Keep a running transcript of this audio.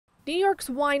New York's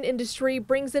wine industry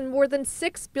brings in more than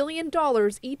 $6 billion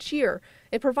each year.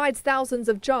 It provides thousands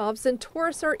of jobs, and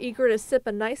tourists are eager to sip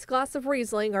a nice glass of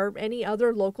Riesling or any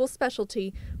other local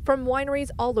specialty from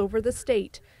wineries all over the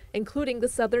state, including the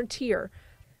southern tier.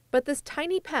 But this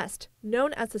tiny pest,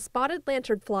 known as the spotted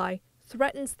lanternfly,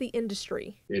 threatens the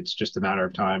industry. It's just a matter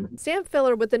of time. Sam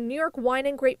Filler with the New York Wine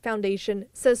and Grape Foundation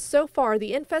says so far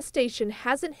the infestation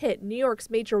hasn't hit New York's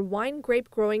major wine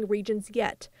grape growing regions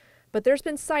yet. But there's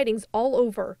been sightings all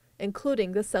over,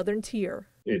 including the southern tier.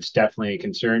 It's definitely a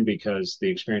concern because the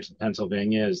experience in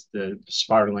Pennsylvania is the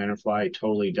spotted lanternfly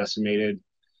totally decimated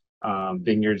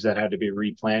vineyards that had to be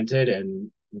replanted,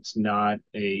 and it's not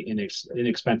a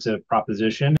inexpensive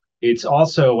proposition. It's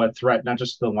also a threat not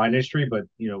just to the wine industry, but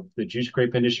the juice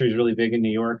grape industry is really big in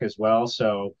New York as well.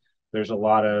 So there's a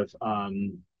lot of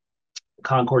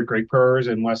Concord grape growers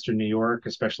in Western New York,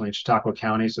 especially in Chautauqua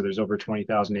County. So there's over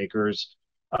 20,000 acres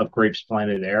of grapes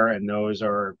planted there, and those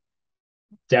are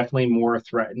definitely more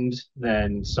threatened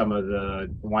than some of the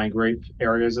wine grape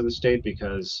areas of the state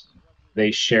because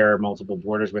they share multiple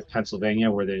borders with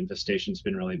Pennsylvania where the infestation's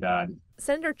been really bad.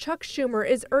 Senator Chuck Schumer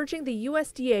is urging the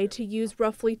USDA to use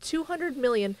roughly $200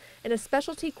 million in a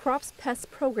specialty crops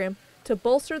pest program to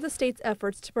bolster the state's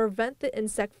efforts to prevent the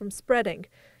insect from spreading.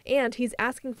 And he's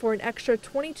asking for an extra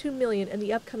 $22 million in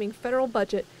the upcoming federal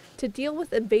budget to deal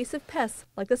with invasive pests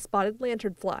like the spotted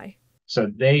lanternfly. So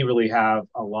they really have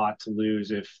a lot to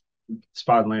lose if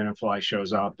spotted lanternfly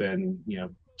shows up and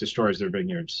destroys their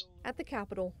vineyards. At the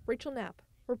Capitol, Rachel Knapp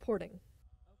reporting.